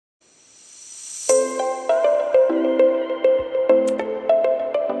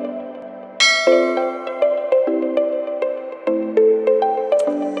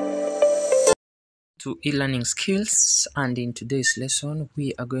to e-learning skills, and in today's lesson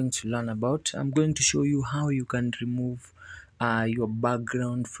we are going to learn about I'm going to show you how you can remove your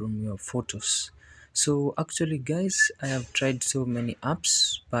background from your photos. So actually guys, I have tried so many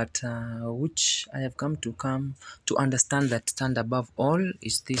apps, but which I have come to understand that stand above all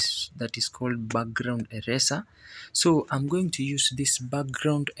is this that is called background eraser. So I'm going to use this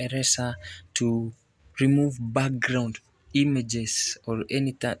background eraser to remove background images or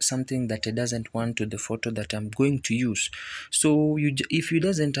something that I doesn't want to the photo that I'm going to use. So if you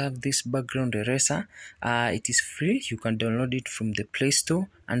doesn't have this background eraser, it is free. You can download it from the Play Store.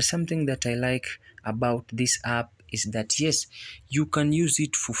 And something that I like about this app is that yes, you can use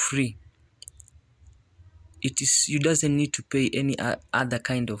it for free. You doesn't need to pay any other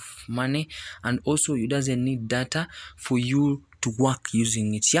kind of money, and also you doesn't need data for you to work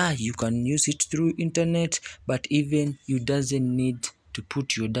using it. Yeah, you can use it through internet, but even you doesn't need to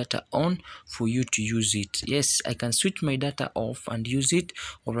put your data on for you to use it. Yes, I can switch my data off and use it,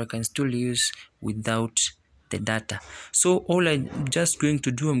 or I can still use without the data. So all I'm just going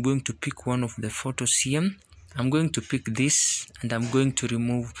to do, I'm going to pick one of the photos here. I'm going to pick this and I'm going to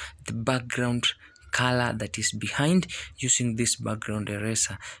remove the background color that is behind using this background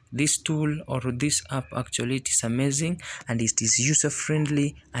eraser. This tool or this app actually, it is amazing and it is user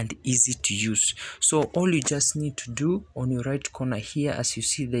friendly and easy to use. So all you just need to do, on your right corner here, as you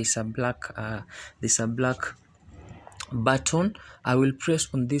see, there's a black button. I will press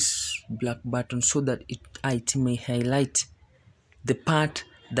on this black button so that it may highlight the part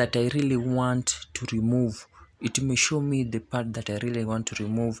that I really want to remove. It may show me the part that I really want to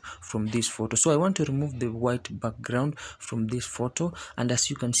remove from this photo. So I want to remove the white background from this photo, and as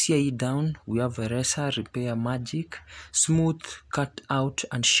you can see here down, we have eraser, repair, magic, smooth, cut out,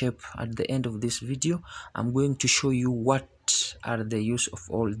 and shape. At the end of this video, I'm going to show you what are the use of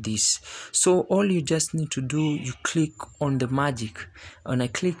all this. So all you just need to do, you click on the magic. When I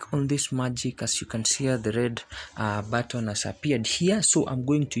click on this magic, as you can see here, the red button has appeared here. So I'm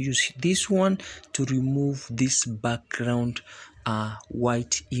going to use this one to remove this background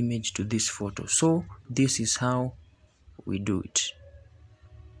white image to this photo. So this is how we do it.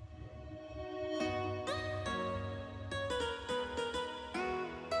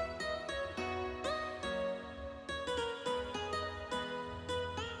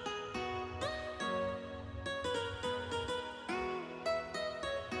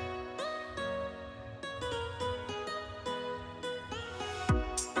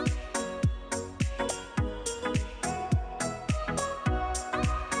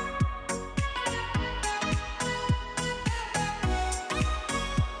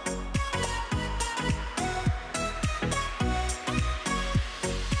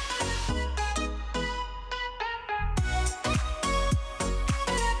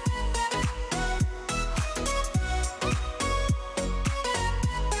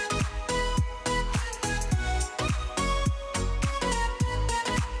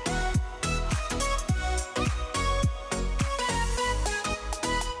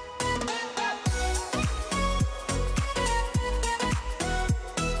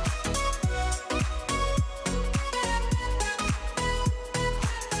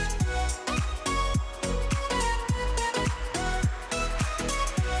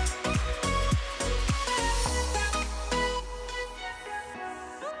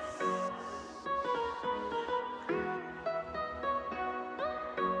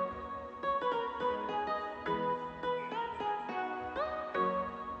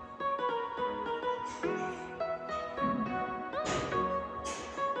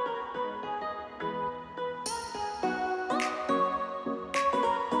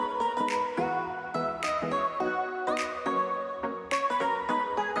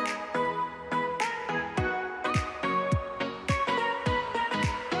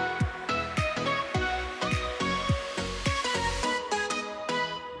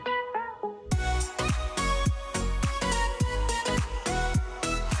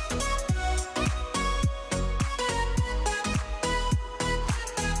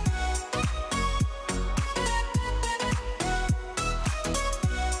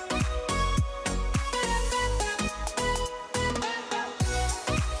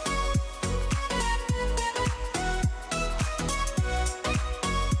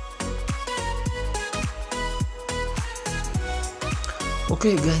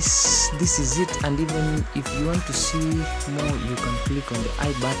 Okay guys, this is it, and even if you want to see more, you can click on the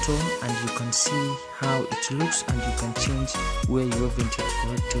I button and you can see how it looks, and you can change where you haven't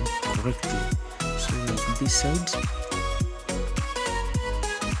corrected correctly. So this side,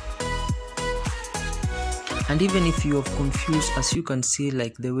 and even if you are confused, as you can see,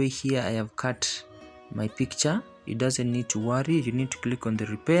 like the way here I have cut my picture. You doesn't need to worry. You need to click on the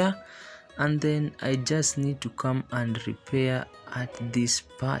repair, and then I just need to come and repair at this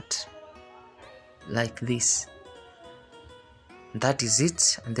part like this. That is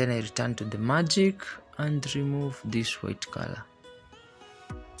it. And then I return to the magic and remove this white color.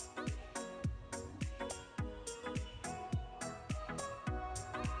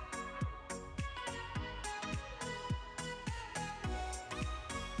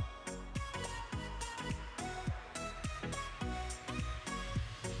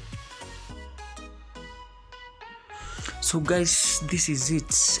 So guys, this is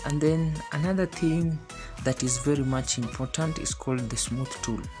it. And then another thing that is very much important is called the smooth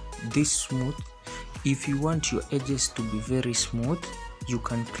tool. This smooth, if you want your edges to be very smooth, you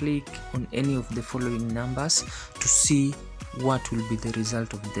can click on any of the following numbers to see what will be the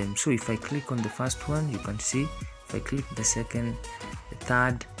result of them. So if I click on the first one, you can see. If I click the second, the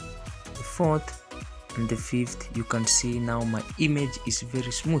third, the fourth, and the fifth, you can see now my image is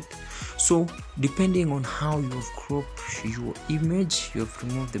very smooth. So depending on how you have cropped your image, you have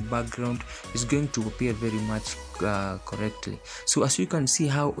removed the background, is going to appear very much correctly. So as you can see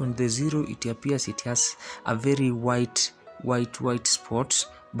how on the 0 it appears it has a very white spots,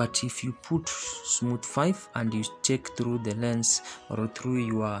 but if you put smooth 5 and you check through the lens or through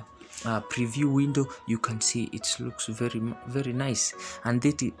your preview window, you can see it looks very nice. And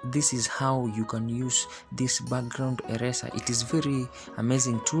this is how you can use this background eraser. It is very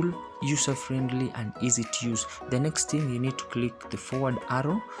amazing tool, user friendly and easy to use. The next thing, you need to click the forward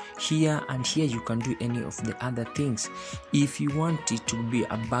arrow here, and here you can do any of the other things. If you want it to be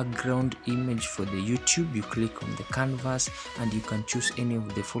a background image for the YouTube, you click on the canvas and you can choose any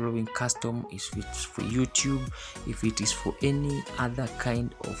of the following custom. If it's for YouTube, if it is for any other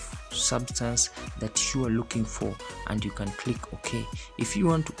kind of substance that you are looking for, and you can click OK. If you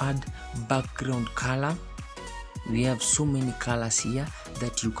want to add background color, we have so many colors here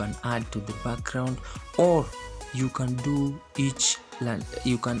that you can add to the background, or you can do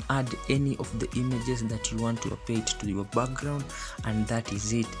you can add any of the images that you want to apply to your background, and that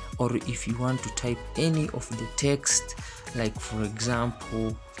is it. Or if you want to type any of the text, like for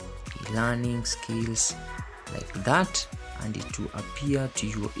example learning skills like that, and it will appear to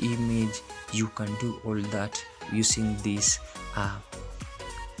your image, you can do all that using this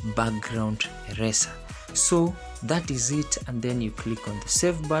background eraser. So that is it, and then you click on the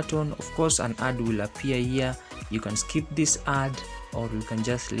save button. Of course an ad will appear here. You can skip this ad, or you can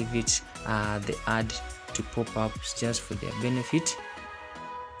just leave it the ad to pop up just for their benefit.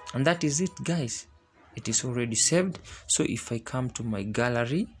 And that is it guys, it is already saved. So if I come to my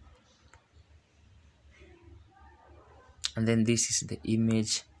gallery, and then this is the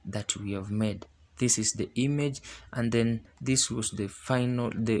image that we have made. This is the image, and then this was the final,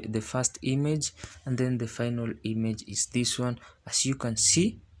 the first image, and then the final image is this one. As you can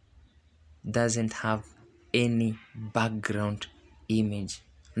see, doesn't have any background image.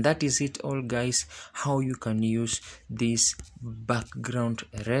 And that is it all guys, how you can use this background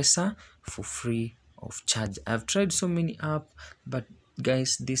eraser for free of charge. I've tried so many apps, but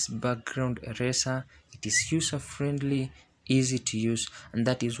guys, this background eraser, it is user friendly, easy to use, and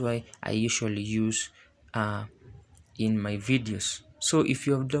that is why I usually use in my videos. So if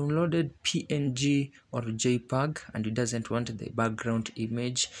you have downloaded PNG or JPEG and you doesn't want the background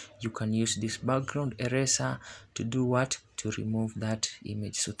image, you can use this background eraser to do what? To remove that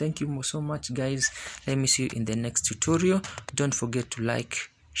image. So thank you so much guys. Let me see you in the next tutorial. Don't forget to like,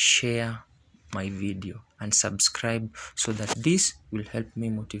 share my video and subscribe, so that this will help me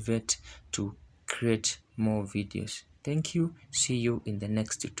motivate to create more videos. Thank you. See you in the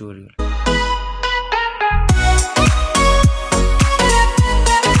next tutorial.